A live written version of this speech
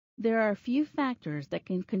There are a few factors that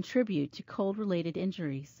can contribute to cold-related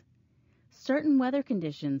injuries. Certain weather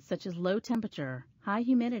conditions such as low temperature, high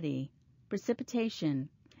humidity, precipitation,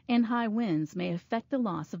 and high winds may affect the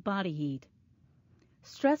loss of body heat.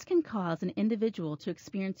 Stress can cause an individual to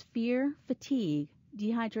experience fear, fatigue,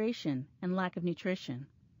 dehydration, and lack of nutrition.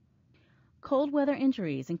 Cold weather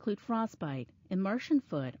injuries include frostbite, immersion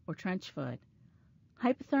foot or trench foot,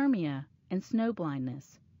 hypothermia, and snow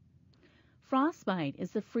blindness. Frostbite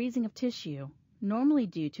is the freezing of tissue, normally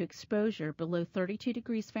due to exposure below 32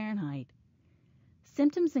 degrees Fahrenheit.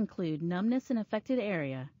 Symptoms include numbness in affected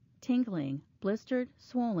area, tingling, blistered,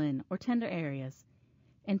 swollen, or tender areas,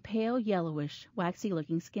 and pale yellowish,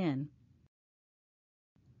 waxy-looking skin.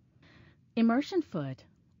 Immersion foot,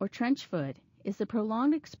 or trench foot, is the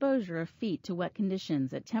prolonged exposure of feet to wet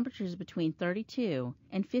conditions at temperatures between 32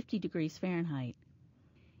 and 50 degrees Fahrenheit.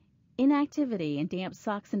 Inactivity in damp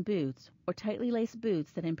socks and boots, or tightly laced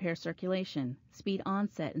boots that impair circulation, speed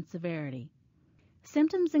onset and severity.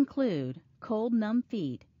 Symptoms include cold, numb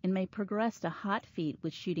feet and may progress to hot feet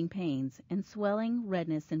with shooting pains and swelling,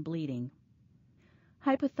 redness, and bleeding.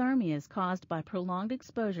 Hypothermia is caused by prolonged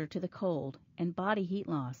exposure to the cold and body heat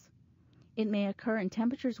loss. It may occur in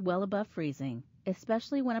temperatures well above freezing,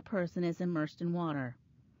 especially when a person is immersed in water.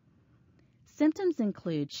 Symptoms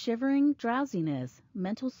include shivering, drowsiness,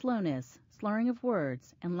 mental slowness, slurring of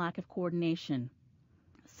words, and lack of coordination.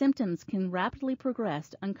 Symptoms can rapidly progress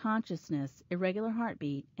to unconsciousness, irregular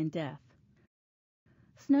heartbeat, and death.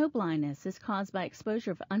 Snow blindness is caused by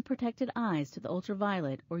exposure of unprotected eyes to the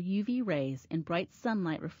ultraviolet or UV rays in bright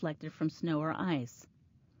sunlight reflected from snow or ice.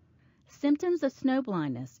 Symptoms of snow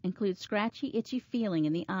blindness include scratchy, itchy feeling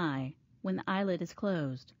in the eye when the eyelid is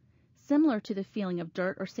closed, similar to the feeling of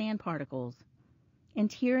dirt or sand particles, and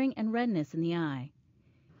tearing and redness in the eye.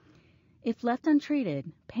 If left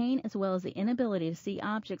untreated, pain as well as the inability to see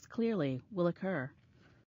objects clearly will occur.